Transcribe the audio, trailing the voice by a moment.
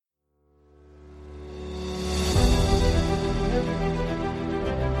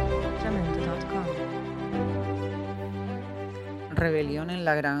Rebelión en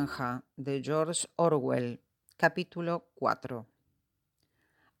la granja de Georges Orwell, capítulo 4.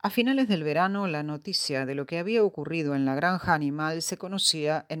 A finales del verano, la noticia de lo que había ocurrido en la granja animal se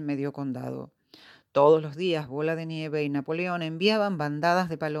conocía en medio condado. Todos los días, Bola de Nieve y Napoleón enviaban bandadas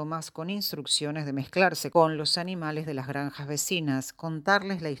de palomas con instrucciones de mezclarse con los animales de las granjas vecinas,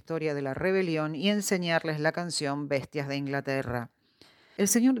 contarles la historia de la rebelión y enseñarles la canción Bestias de Inglaterra. El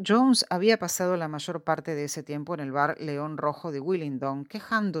señor Jones había pasado la mayor parte de ese tiempo en el bar León Rojo de Willingdon,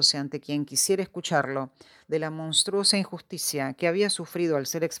 quejándose ante quien quisiera escucharlo de la monstruosa injusticia que había sufrido al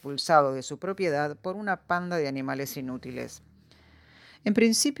ser expulsado de su propiedad por una panda de animales inútiles. En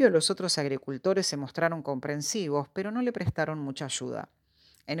principio, los otros agricultores se mostraron comprensivos, pero no le prestaron mucha ayuda.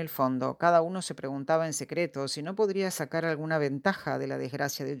 En el fondo, cada uno se preguntaba en secreto si no podría sacar alguna ventaja de la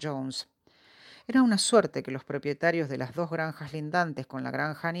desgracia de Jones. Era una suerte que los propietarios de las dos granjas lindantes con la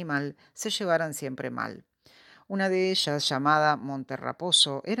granja animal se llevaran siempre mal. Una de ellas, llamada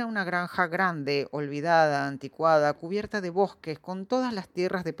Monterraposo, era una granja grande, olvidada, anticuada, cubierta de bosques, con todas las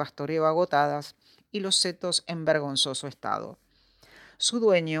tierras de pastoreo agotadas y los setos en vergonzoso estado. Su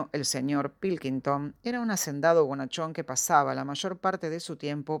dueño, el señor Pilkington, era un hacendado bonachón que pasaba la mayor parte de su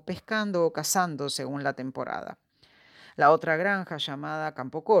tiempo pescando o cazando según la temporada. La otra granja, llamada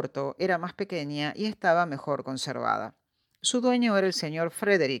Campo Corto, era más pequeña y estaba mejor conservada. Su dueño era el señor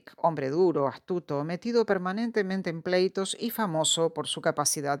Frederick, hombre duro, astuto, metido permanentemente en pleitos y famoso por su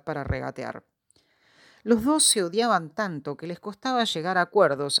capacidad para regatear. Los dos se odiaban tanto que les costaba llegar a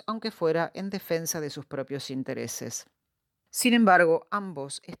acuerdos, aunque fuera en defensa de sus propios intereses. Sin embargo,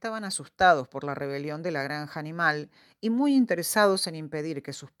 ambos estaban asustados por la rebelión de la granja animal y muy interesados en impedir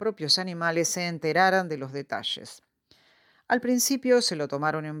que sus propios animales se enteraran de los detalles. Al principio se lo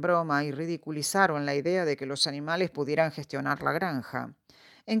tomaron en broma y ridiculizaron la idea de que los animales pudieran gestionar la granja.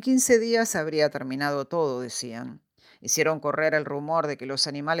 En 15 días habría terminado todo, decían. Hicieron correr el rumor de que los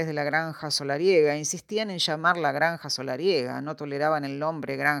animales de la granja solariega insistían en llamarla granja solariega, no toleraban el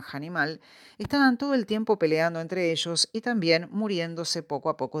nombre granja animal, estaban todo el tiempo peleando entre ellos y también muriéndose poco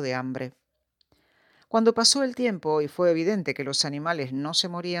a poco de hambre. Cuando pasó el tiempo y fue evidente que los animales no se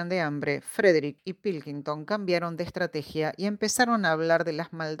morían de hambre, Frederick y Pilkington cambiaron de estrategia y empezaron a hablar de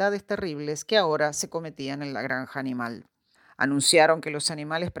las maldades terribles que ahora se cometían en la granja animal. Anunciaron que los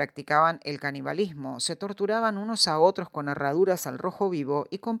animales practicaban el canibalismo, se torturaban unos a otros con herraduras al rojo vivo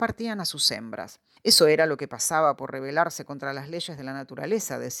y compartían a sus hembras. Eso era lo que pasaba por rebelarse contra las leyes de la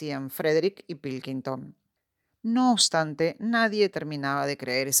naturaleza, decían Frederick y Pilkington. No obstante, nadie terminaba de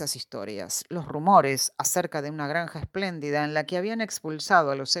creer esas historias. Los rumores acerca de una granja espléndida en la que habían expulsado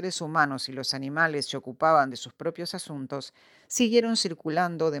a los seres humanos y los animales se ocupaban de sus propios asuntos siguieron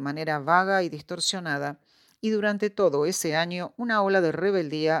circulando de manera vaga y distorsionada, y durante todo ese año una ola de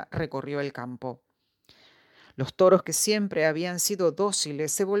rebeldía recorrió el campo. Los toros que siempre habían sido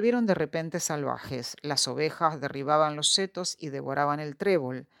dóciles se volvieron de repente salvajes. Las ovejas derribaban los setos y devoraban el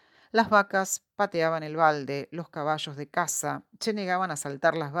trébol. Las vacas pateaban el balde, los caballos de caza se negaban a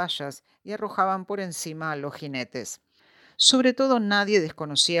saltar las vallas y arrojaban por encima a los jinetes. Sobre todo nadie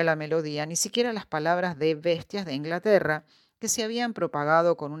desconocía la melodía, ni siquiera las palabras de Bestias de Inglaterra, que se habían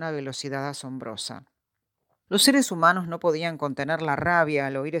propagado con una velocidad asombrosa. Los seres humanos no podían contener la rabia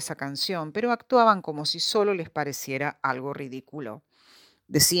al oír esa canción, pero actuaban como si solo les pareciera algo ridículo.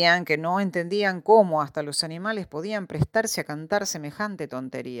 Decían que no entendían cómo hasta los animales podían prestarse a cantar semejante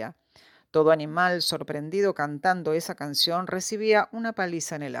tontería. Todo animal sorprendido cantando esa canción recibía una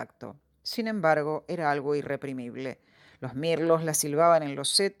paliza en el acto. Sin embargo, era algo irreprimible. Los mirlos la silbaban en los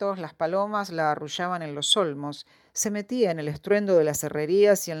setos, las palomas la arrullaban en los olmos, se metía en el estruendo de las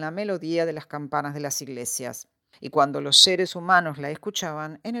herrerías y en la melodía de las campanas de las iglesias. Y cuando los seres humanos la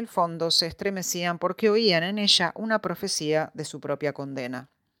escuchaban, en el fondo se estremecían porque oían en ella una profecía de su propia condena.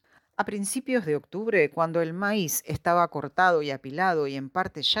 A principios de octubre, cuando el maíz estaba cortado y apilado y en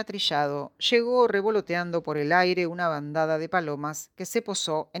parte ya trillado, llegó revoloteando por el aire una bandada de palomas que se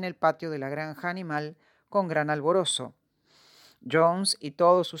posó en el patio de la granja animal con gran alborozo. Jones y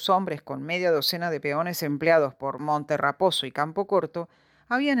todos sus hombres, con media docena de peones empleados por Monterraposo y Campo Corto,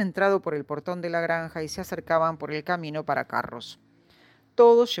 habían entrado por el portón de la granja y se acercaban por el camino para carros.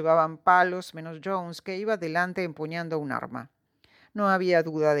 Todos llevaban palos, menos Jones, que iba delante empuñando un arma. No había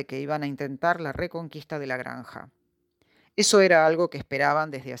duda de que iban a intentar la reconquista de la granja. Eso era algo que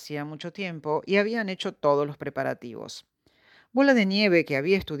esperaban desde hacía mucho tiempo y habían hecho todos los preparativos. Bola de Nieve, que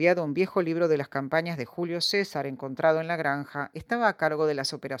había estudiado un viejo libro de las campañas de Julio César encontrado en la granja, estaba a cargo de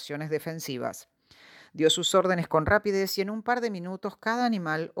las operaciones defensivas. Dio sus órdenes con rapidez y en un par de minutos cada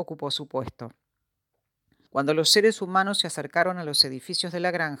animal ocupó su puesto. Cuando los seres humanos se acercaron a los edificios de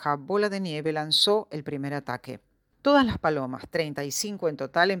la granja, Bola de Nieve lanzó el primer ataque. Todas las palomas, 35 en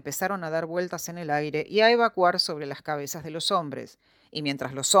total, empezaron a dar vueltas en el aire y a evacuar sobre las cabezas de los hombres. Y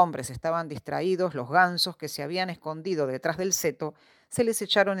mientras los hombres estaban distraídos, los gansos que se habían escondido detrás del seto se les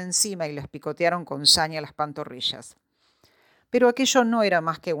echaron encima y les picotearon con saña las pantorrillas. Pero aquello no era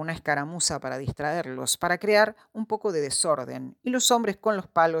más que una escaramuza para distraerlos, para crear un poco de desorden, y los hombres con los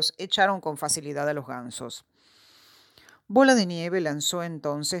palos echaron con facilidad a los gansos. Bola de Nieve lanzó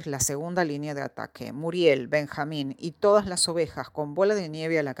entonces la segunda línea de ataque. Muriel, Benjamín y todas las ovejas con Bola de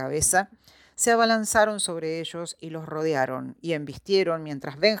Nieve a la cabeza se abalanzaron sobre ellos y los rodearon y embistieron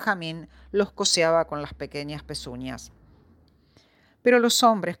mientras Benjamín los coseaba con las pequeñas pezuñas. Pero los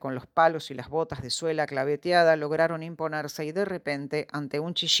hombres con los palos y las botas de suela claveteada lograron imponerse y de repente, ante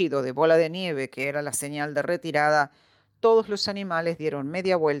un chillido de Bola de Nieve que era la señal de retirada, todos los animales dieron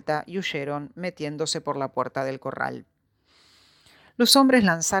media vuelta y huyeron metiéndose por la puerta del corral. Los hombres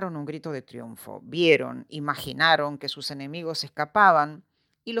lanzaron un grito de triunfo. Vieron, imaginaron que sus enemigos escapaban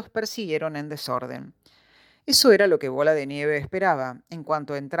y los persiguieron en desorden. Eso era lo que Bola de Nieve esperaba. En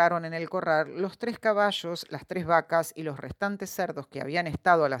cuanto entraron en el corral, los 3 caballos, las 3 vacas y los restantes cerdos que habían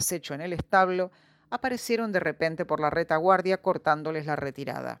estado al acecho en el establo aparecieron de repente por la retaguardia cortándoles la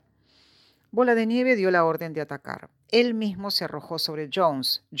retirada. Bola de Nieve dio la orden de atacar. Él mismo se arrojó sobre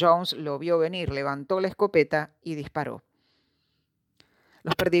Jones. Jones lo vio venir, levantó la escopeta y disparó.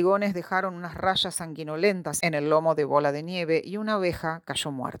 Los perdigones dejaron unas rayas sanguinolentas en el lomo de Bola de Nieve y una oveja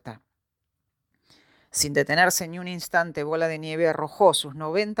cayó muerta. Sin detenerse ni un instante, Bola de Nieve arrojó sus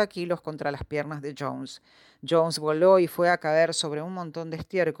 90 kilos contra las piernas de Jones. Jones voló y fue a caer sobre un montón de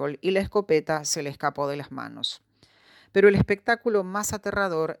estiércol y la escopeta se le escapó de las manos. Pero el espectáculo más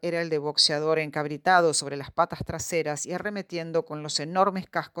aterrador era el de Boxeador encabritado sobre las patas traseras y arremetiendo con los enormes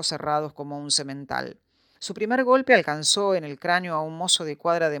cascos cerrados como un semental. Su primer golpe alcanzó en el cráneo a un mozo de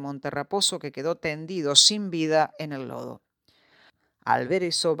cuadra de Monterraposo que quedó tendido sin vida en el lodo. Al ver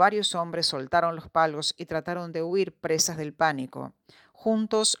eso, varios hombres soltaron los palos y trataron de huir presas del pánico.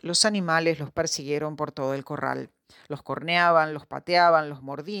 Juntos, los animales los persiguieron por todo el corral. Los corneaban, los pateaban, los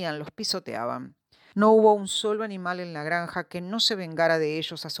mordían, los pisoteaban. No hubo un solo animal en la granja que no se vengara de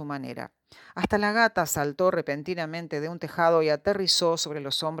ellos a su manera. Hasta la gata saltó repentinamente de un tejado y aterrizó sobre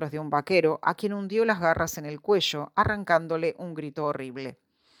los hombros de un vaquero, a quien hundió las garras en el cuello, arrancándole un grito horrible.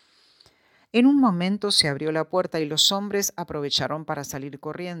 En un momento se abrió la puerta y los hombres aprovecharon para salir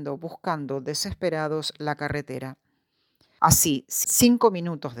corriendo, buscando desesperados la carretera. Así, 5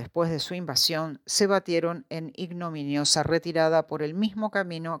 minutos después de su invasión, se batieron en ignominiosa retirada por el mismo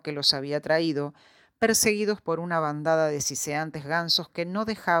camino que los había traído, perseguidos por una bandada de siseantes gansos que no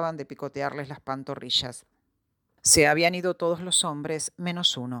dejaban de picotearles las pantorrillas. Se habían ido todos los hombres,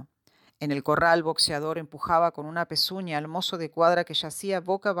 menos uno. En el corral, Boxeador empujaba con una pezuña al mozo de cuadra que yacía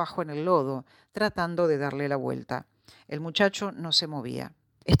boca abajo en el lodo, tratando de darle la vuelta. El muchacho no se movía.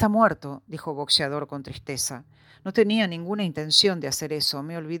 «Está muerto», dijo Boxeador con tristeza. «No tenía ninguna intención de hacer eso.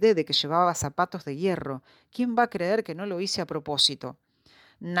 Me olvidé de que llevaba zapatos de hierro. ¿Quién va a creer que no lo hice a propósito?»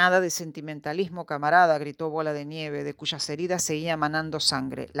 «Nada de sentimentalismo, camarada», gritó Bola de Nieve, de cuyas heridas seguía manando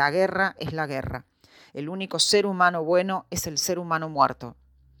sangre. «La guerra es la guerra. El único ser humano bueno es el ser humano muerto».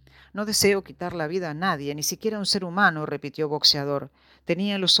 «No deseo quitar la vida a nadie, ni siquiera a un ser humano», repitió Boxeador.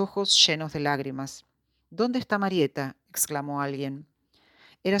 Tenía los ojos llenos de lágrimas. «¿Dónde está Marieta?», exclamó alguien.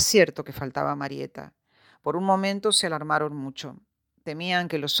 Era cierto que faltaba Marieta. Por un momento se alarmaron mucho. Temían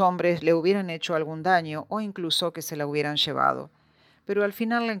que los hombres le hubieran hecho algún daño o incluso que se la hubieran llevado. Pero al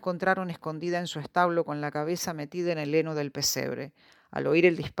final la encontraron escondida en su establo con la cabeza metida en el heno del pesebre. Al oír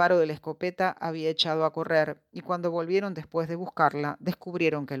el disparo de la escopeta había echado a correr y cuando volvieron después de buscarla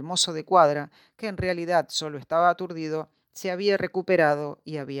descubrieron que el mozo de cuadra, que en realidad solo estaba aturdido, se había recuperado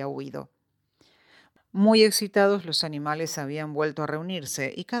y había huido. Muy excitados, los animales habían vuelto a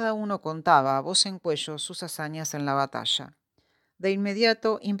reunirse y cada uno contaba a voz en cuello sus hazañas en la batalla. De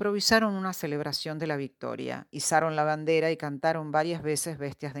inmediato improvisaron una celebración de la victoria, izaron la bandera y cantaron varias veces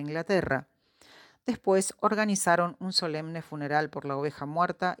Bestias de Inglaterra. Después organizaron un solemne funeral por la oveja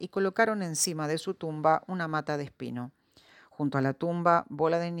muerta y colocaron encima de su tumba una mata de espino. Junto a la tumba,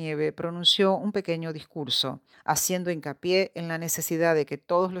 Bola de Nieve pronunció un pequeño discurso, haciendo hincapié en la necesidad de que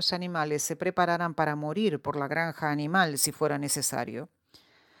todos los animales se prepararan para morir por la granja animal si fuera necesario.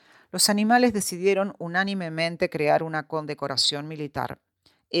 Los animales decidieron unánimemente crear una condecoración militar,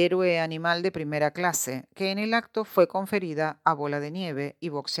 héroe animal de primera clase, que en el acto fue conferida a Bola de Nieve y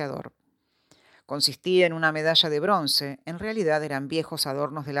Boxeador. Consistía en una medalla de bronce, en realidad eran viejos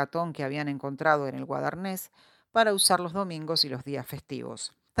adornos de latón que habían encontrado en el Guadernés para usar los domingos y los días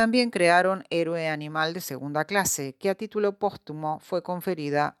festivos. También crearon héroe animal de segunda clase, que a título póstumo fue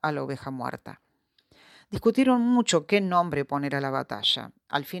conferida a la oveja muerta. Discutieron mucho qué nombre poner a la batalla.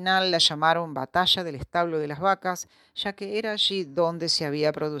 Al final la llamaron Batalla del Establo de las Vacas, ya que era allí donde se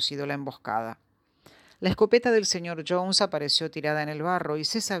había producido la emboscada. La escopeta del señor Jones apareció tirada en el barro y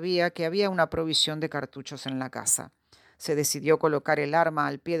se sabía que había una provisión de cartuchos en la casa. Se decidió colocar el arma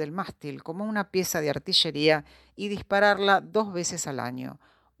al pie del mástil como una pieza de artillería y dispararla 2 veces al año,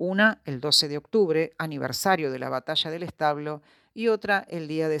 una el 12 de octubre, aniversario de la batalla del establo, y otra el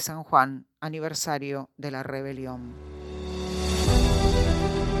día de San Juan, aniversario de la rebelión.